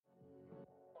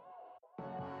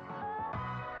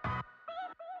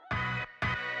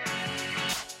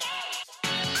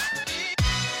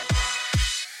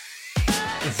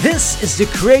This is the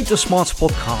Creator Smarts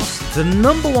Podcast, the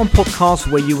number one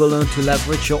podcast where you will learn to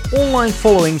leverage your online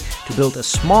following to build a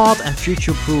smart and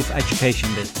future-proof education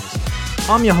business.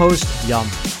 I'm your host, Jan.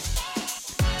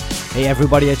 Hey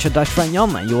everybody, it's your Dutch friend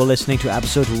Jan, and you are listening to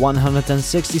episode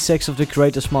 166 of the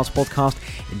Creator Smarts Podcast.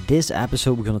 In this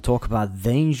episode, we're going to talk about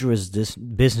dangerous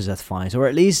business advice, or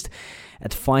at least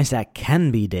advice that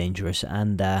can be dangerous,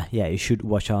 and you should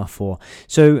watch out for.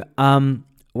 So,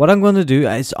 what I'm going to do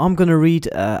is I'm going to read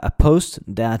a post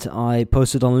that I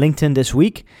posted on LinkedIn this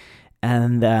week,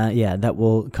 and that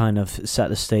will kind of set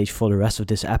the stage for the rest of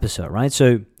this episode, right?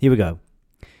 So here we go.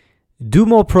 Do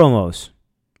more promos.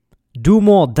 Do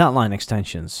more deadline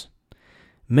extensions.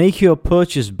 Make your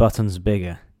purchase buttons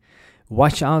bigger.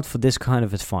 Watch out for this kind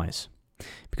of advice,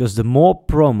 because the more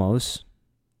promos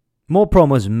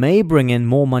may bring in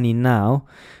more money now,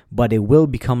 but it will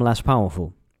become less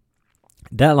powerful.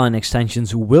 Deadline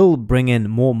extensions will bring in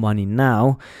more money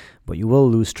now, but you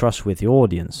will lose trust with your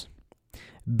audience.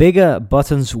 Bigger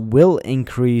purchase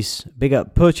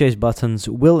buttons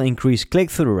will increase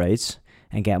click-through rates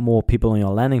and get more people on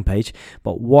your landing page,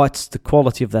 but what's the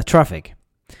quality of that traffic?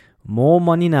 More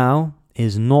money now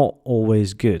is not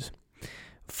always good.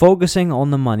 Focusing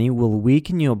on the money will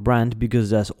weaken your brand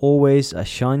because there's always a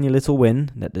shiny little win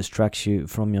that distracts you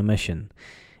from your mission.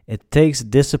 It takes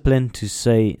discipline to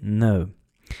say no.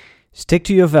 Stick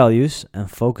to your values and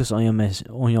focus on your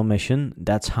mission.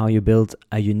 That's how you build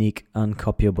a unique,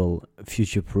 uncopyable,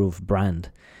 future-proof brand.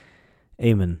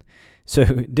 Amen. So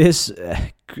this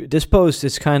post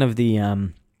is kind of the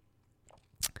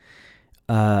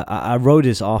I wrote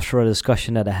this after a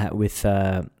discussion that I had with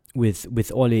Ollie,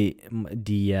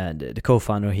 the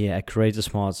co-founder here at Creator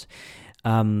Smarts.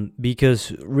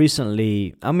 Because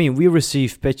recently, we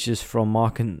receive pitches from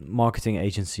marketing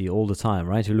agency all the time,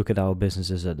 right? Who look at our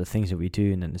businesses, at the things that we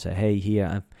do, and then they say, "Hey, here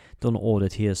I've done an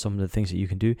audit. Here are some of the things that you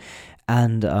can do,"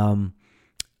 and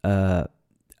I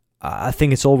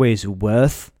think it's always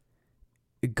worth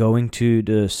going to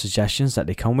the suggestions that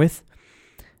they come with.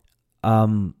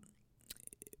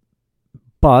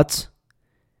 But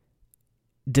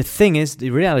the thing is, the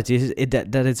reality is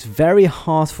that it's very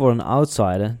hard for an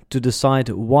outsider to decide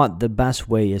what the best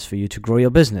way is for you to grow your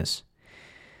business.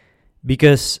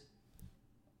 Because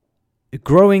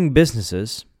growing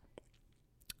businesses,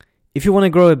 if you want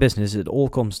to grow a business, it all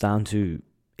comes down to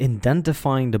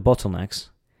identifying the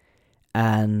bottlenecks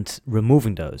and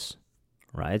removing those,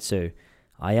 right? So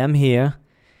I am here.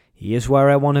 Here's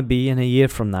where I want to be in a year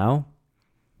from now.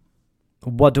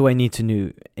 What do I need to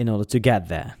do in order to get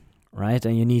there? Right?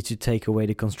 And you need to take away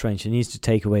the constraints. You need to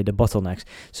take away the bottlenecks.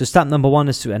 So step number one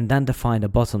is to identify the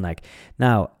bottleneck.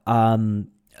 Now,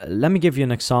 let me give you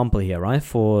an example here, right?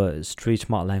 For Street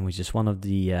Smart Languages, one of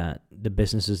the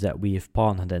businesses that we have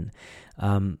partnered in,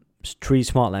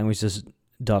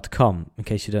 streetsmartlanguages.com, in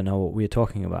case you don't know what we're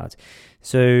talking about.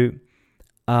 So,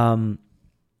 like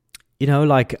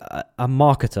a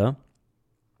marketer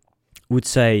would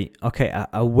say, okay,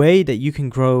 a way that you can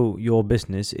grow your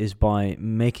business is by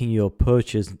making your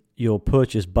purchase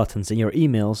buttons in your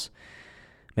emails,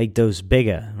 make those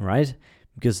bigger, right?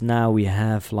 Because now we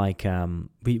have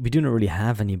we do not really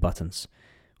have any buttons.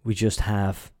 We just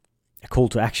have a call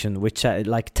to action, which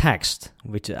like text,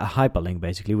 which a hyperlink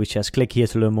basically, which says click here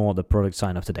to learn more, the product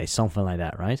sign up today, something like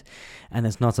that, right? And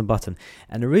it's not a button.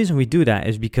 And the reason we do that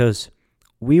is because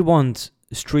we want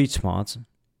Street Smart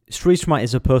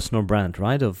is a personal brand,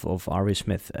 right, of Ari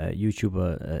Smith,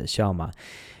 YouTuber Sharma.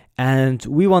 And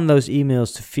we want those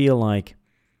emails to feel like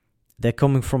they're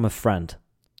coming from a friend,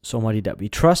 somebody that we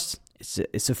trust.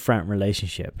 It's a friend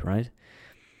relationship, right?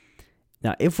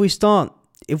 Now, if we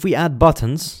add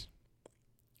buttons,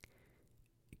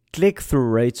 click-through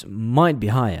rates might be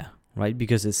higher, right,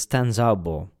 because it stands out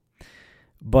more.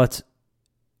 But,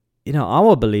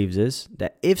 our belief is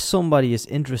that if somebody is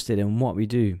interested in what we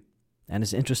do, and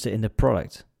is interested in the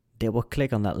product, they will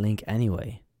click on that link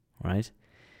anyway, right?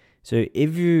 So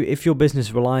if your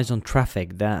business relies on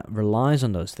traffic that relies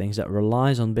on those things, that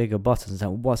relies on bigger buttons,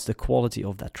 then what's the quality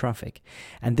of that traffic?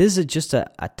 And this is just a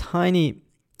tiny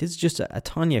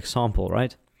example,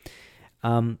 right?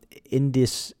 In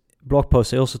this blog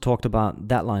post, I also talked about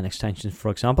deadline extensions,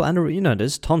 for example, and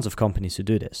there's tons of companies who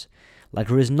do this. Like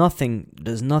there's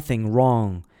nothing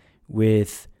wrong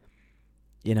with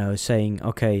saying,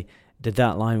 okay, the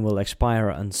deadline will expire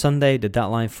on Sunday. The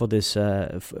deadline for this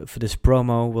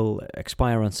promo will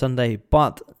expire on Sunday.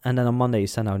 And then on Monday you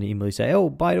send out an email. You say, "Oh,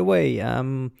 by the way,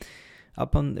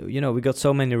 we got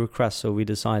so many requests, so we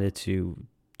decided to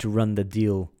run the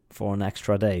deal for an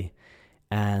extra day,"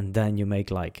 and then you make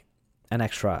like an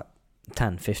extra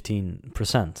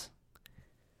 10-15%.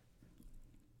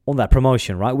 on that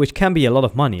promotion, right? Which can be a lot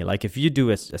of money. Like if you do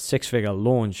a six-figure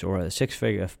launch or a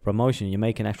six-figure promotion, you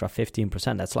make an extra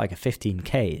 15%. That's like a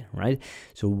 15K, right?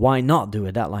 So why not do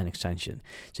a deadline extension?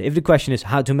 So if the question is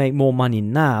how to make more money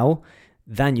now,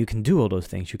 then you can do all those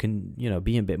things. You can,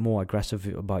 be a bit more aggressive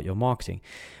about your marketing.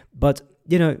 But,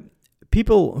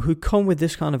 people who come with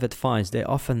this kind of advice, they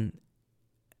often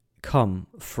come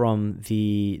from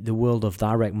the world of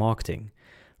direct marketing,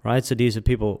 right? So these are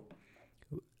people.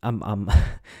 I'm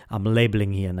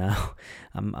labeling here now.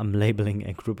 I'm labeling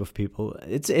a group of people.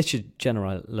 It's a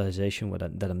generalization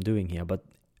that I'm doing here, but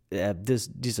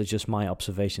these are just my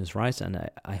observations, right? And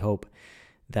I hope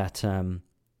that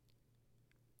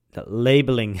that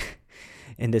labeling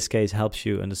in this case helps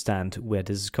you understand where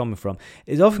this is coming from.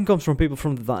 It often comes from people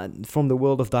from the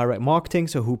world of direct marketing,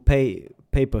 so who pay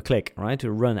per click, right,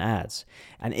 to run ads.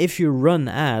 And if you run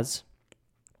ads,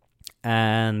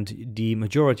 and the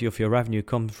majority of your revenue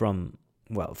comes from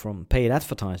paid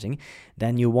advertising,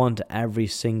 then you want every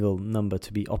single number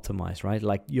to be optimized, right?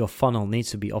 Like your funnel needs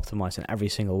to be optimized in every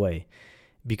single way.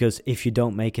 Because if you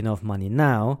don't make enough money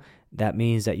now, that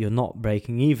means that you're not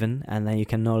breaking even, and then you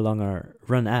can no longer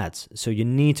run ads. So you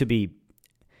need to be,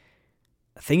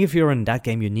 I think if you're in that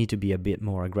game, you need to be a bit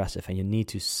more aggressive, and you need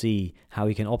to see how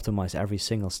you can optimize every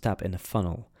single step in the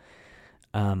funnel.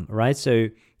 Right? So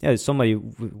somebody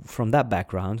from that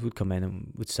background would come in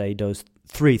and would say those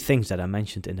 3 things that I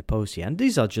mentioned in the post here. And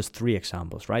these are just 3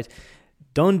 examples, right?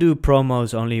 Don't do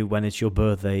promos only when it's your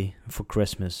birthday, for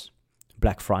Christmas,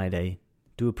 Black Friday.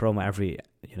 Do a promo every,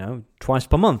 twice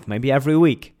per month, maybe every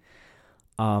week.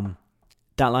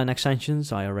 Deadline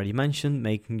extensions, I already mentioned,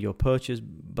 making your purchase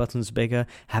buttons bigger,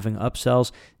 having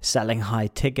upsells, selling high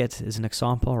ticket is an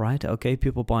example, right? Okay,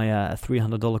 people buy a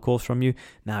 $300 course from you.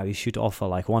 Now you should offer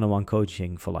like one-on-one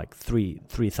coaching for like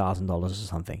 $3,000 or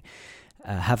something.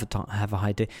 Have a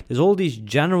high ticket. There's all these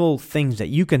general things that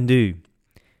you can do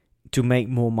to make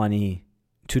more money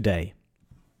today.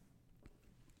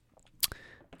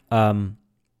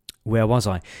 Where was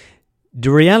I?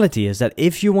 The reality is that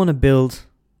if you want to build,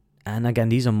 and again,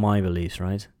 these are my beliefs,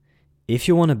 right? If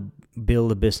you want to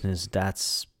build a business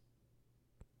that's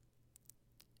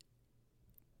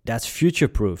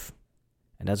future-proof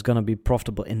and that's going to be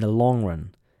profitable in the long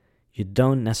run, you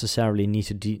don't necessarily need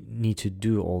to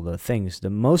do all the things.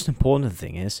 The most important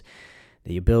thing is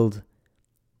that you build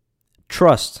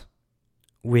trust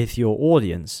with your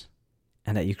audience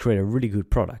and that you create a really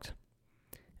good product.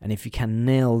 And if you can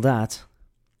nail that,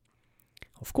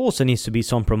 of course there needs to be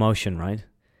some promotion, right?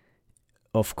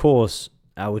 Of course,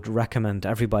 I would recommend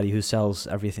everybody who sells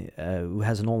everything, who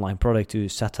has an online product, to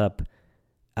set up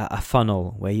a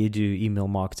funnel where you do email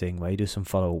marketing, where you do some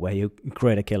follow, where you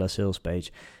create a killer sales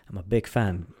page. I'm a big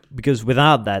fan, because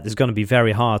without that, it's going to be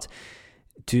very hard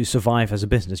to survive as a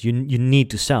business. You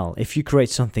need to sell. If you create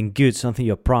something good, something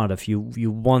you're proud of,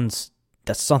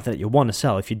 that's something that you want to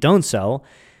sell. If you don't sell,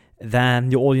 then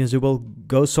your audience will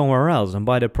go somewhere else and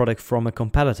buy the product from a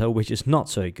competitor, which is not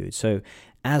so good. So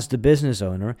as the business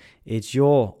owner, it's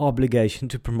your obligation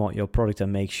to promote your product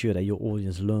and make sure that your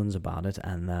audience learns about it,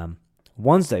 and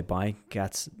once they buy,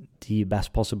 gets the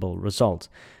best possible result,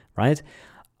 right?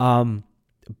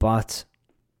 But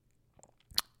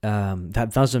that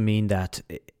doesn't mean that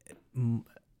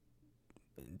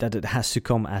it has to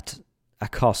come at a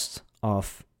cost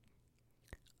of...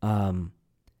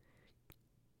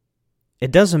 It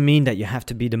doesn't mean that you have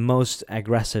to be the most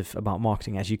aggressive about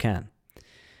marketing as you can.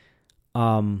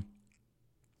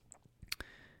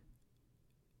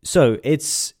 So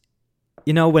it's,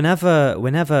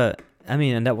 whenever,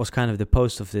 and that was kind of the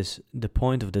point of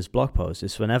this blog post,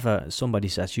 is whenever somebody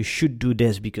says you should do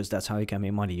this because that's how you can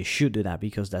make money, you should do that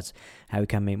because that's how you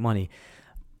can make money,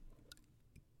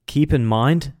 keep in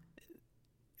mind,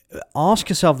 ask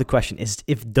yourself the question, is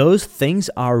if those things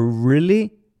are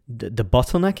really the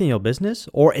bottleneck in your business,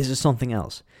 or is it something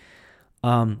else?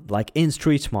 Like in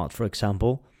Street Smart, for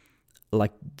example,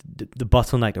 like the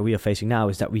bottleneck that we are facing now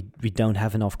is that we don't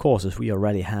have enough courses. We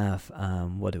already have,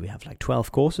 what do we have, like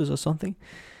 12 courses or something?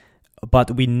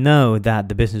 But we know that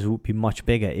the business would be much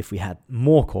bigger if we had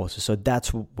more courses. So that's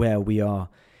where we are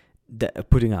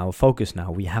putting our focus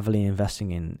now. We're heavily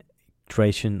investing in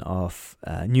creation of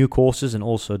new courses and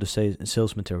also the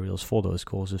sales materials for those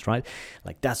courses, right?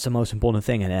 Like that's the most important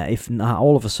thing. And if now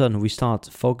all of a sudden we start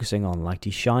focusing on like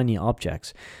these shiny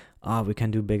objects, we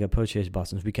can do bigger purchase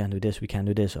buttons, we can do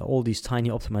this, all these tiny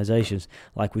optimizations,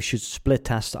 like we should split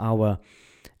test our,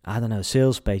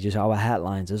 sales pages, our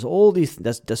headlines. There's all these,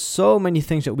 there's so many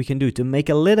things that we can do to make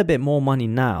a little bit more money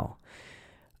now.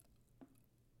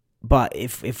 But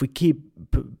if we keep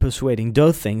persuading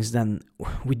those things, then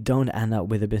we don't end up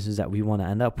with the business that we want to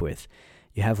end up with.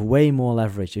 You have way more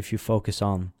leverage if you focus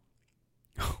on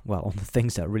the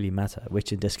things that really matter,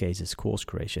 which in this case is course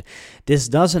creation. This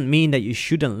doesn't mean that you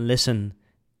shouldn't listen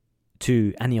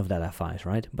to any of that advice,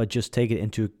 right? But just take it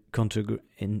into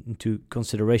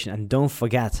consideration, and don't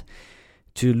forget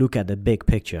to look at the big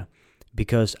picture,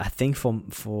 because I think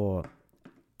for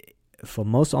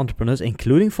most entrepreneurs,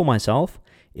 including for myself,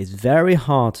 it's very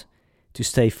hard to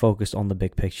stay focused on the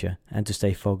big picture and to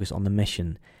stay focused on the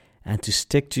mission and to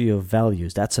stick to your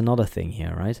values. That's another thing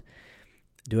here, right?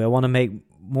 Do I want to make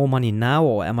more money now,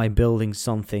 or am I building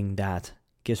something that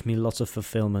gives me lots of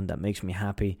fulfillment, that makes me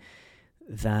happy,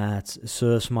 that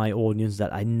serves my audience,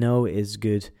 that I know is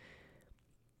good,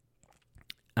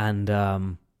 and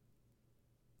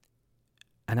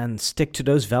then stick to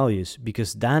those values,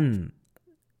 because then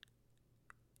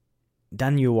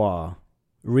you are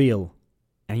real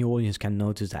and your audience can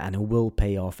notice that, and it will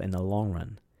pay off in the long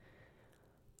run.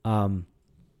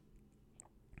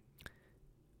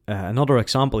 Another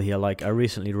example here, like I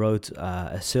recently wrote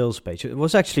a sales page. It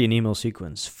was actually an email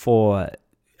sequence for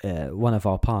one of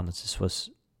our partners. This was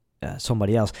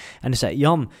somebody else. And they said,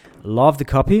 Jan, love the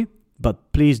copy,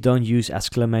 but please don't use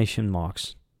exclamation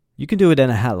marks. You can do it in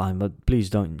a headline, but please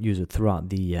don't use it throughout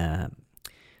the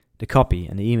copy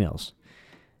and the emails.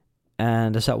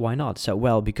 And I said, why not? I said,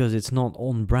 well, because it's not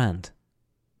on brand.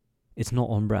 It's not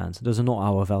on brand. Those are not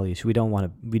our values. We don't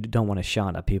want to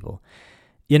shout at people.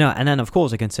 And then of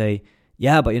course I can say,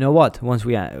 yeah, but you know what?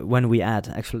 When we add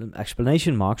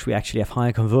explanation marks, we actually have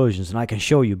higher conversions, and I can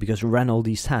show you because we ran all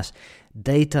these tests.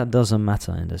 Data doesn't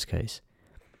matter in this case.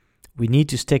 We need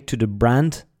to stick to the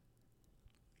brand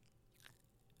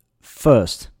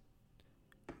first,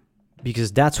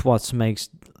 because that's what makes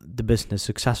the business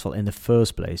successful in the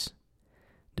first place.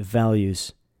 The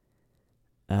values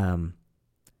of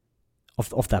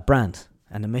that brand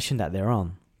and the mission that they're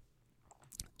on.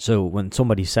 So when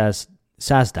somebody says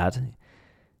that,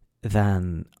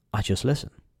 then I just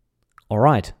listen. All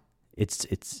right,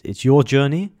 it's your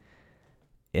journey.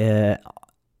 I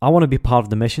want to be part of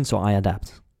the mission, so I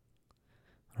adapt.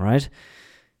 All right.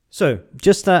 So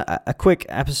just a quick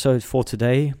episode for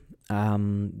today.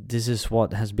 This is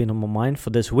what has been on my mind for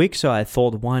this week. So I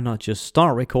thought, why not just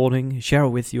start recording, share it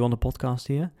with you on the podcast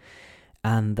here,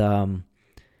 and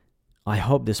I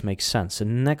hope this makes sense.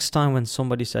 And next time when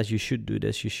somebody says you should do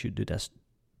this, you should do this,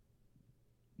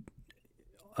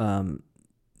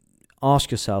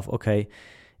 ask yourself, okay,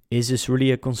 is this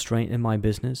really a constraint in my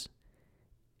business?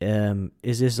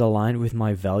 Is this aligned with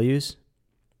my values?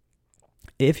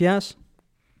 If yes,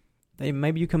 then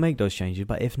maybe you can make those changes.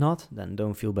 But if not, then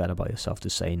don't feel bad about yourself to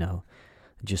say no.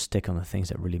 Just stick on the things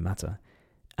that really matter.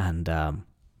 And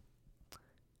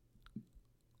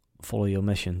follow your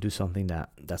mission. Do something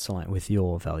that's aligned with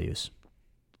your values.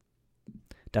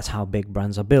 That's how big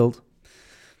brands are built.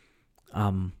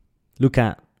 Look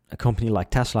at a company like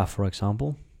Tesla, for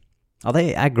example. Are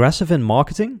they aggressive in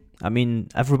marketing? I mean,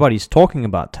 everybody's talking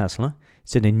about Tesla.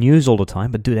 It's in the news all the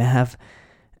time, but do they have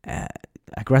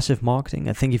aggressive marketing?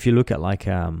 I think if you look at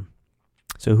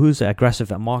so who's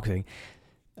aggressive at marketing?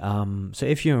 So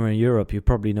if you're in Europe, you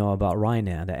probably know about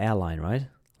Ryanair, the airline, right?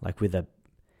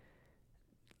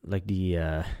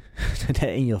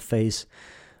 They're in your face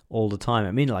all the time.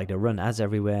 I mean, they run ads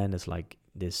everywhere, and it's like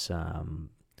this.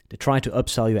 They try to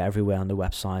upsell you everywhere on the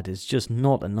website. It's just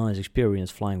not a nice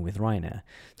experience flying with Ryanair.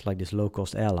 It's like this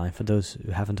low-cost airline, for those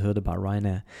who haven't heard about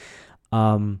Ryanair.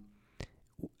 And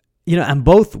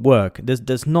both work.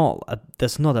 There's not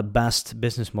a best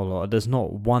business model, or there's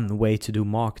not one way to do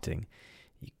marketing.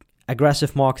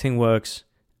 Aggressive marketing works.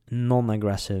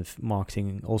 Non-aggressive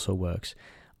marketing also works.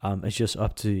 It's just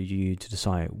up to you to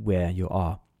decide where you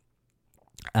are.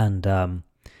 And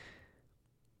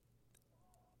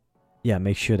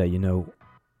make sure that you know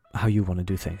how you want to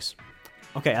do things.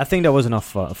 Okay, I think that was enough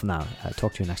for now.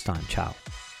 Talk to you next time. Ciao.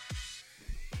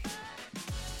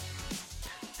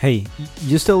 Hey,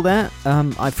 you still there?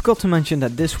 I forgot to mention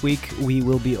that this week we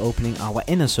will be opening our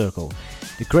Inner Circle.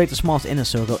 The Create the Smart Inner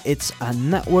Circle. It's a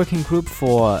networking group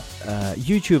for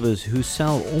YouTubers who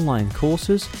sell online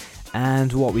courses.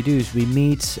 And what we do is we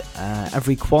meet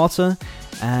every quarter,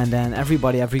 and then every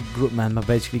group member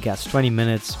basically gets 20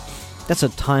 minutes. That's a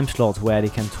time slot where they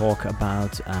can talk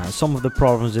about some of the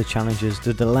problems, the challenges,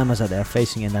 the dilemmas that they're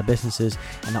facing in their businesses,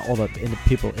 and the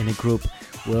people in the group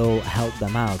will help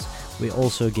them out. We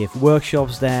also give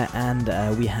workshops there, and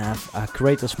we have a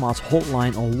Create the Smart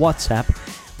hotline on WhatsApp,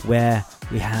 where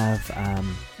we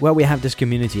have this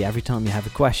community. Every time you have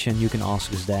a question, you can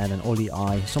ask us there, and Ollie,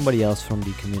 somebody else from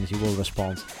the community will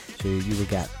respond. So you will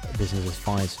get business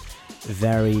advice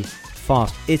very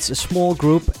fast. It's a small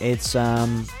group. It's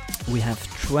we have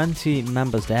 20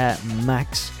 members there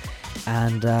max,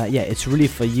 and it's really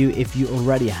for you if you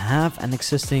already have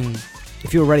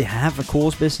a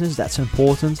course business. That's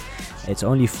important. It's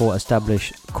only for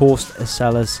established course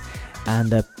sellers,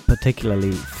 and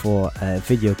particularly for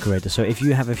video creators. So if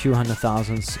you have a few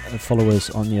 100,000 followers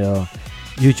on your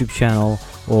YouTube channel,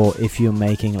 or if you're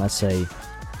making, let's say,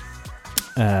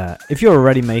 if you're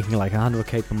already making like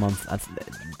 100k per month,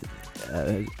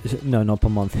 no, not per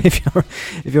month. If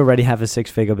you already have a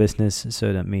 6-figure business,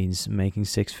 so that means making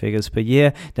 6 figures per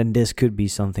year, then this could be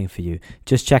something for you.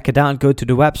 Just check it out. Go to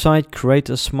the website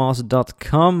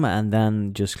creatorsmart.com, and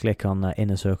then just click on the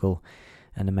inner circle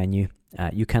and the menu.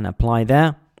 You can apply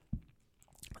there.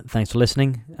 Thanks for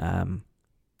listening.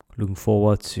 Looking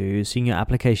forward to seeing your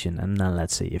application, and then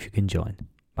let's see if you can join.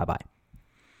 Bye bye.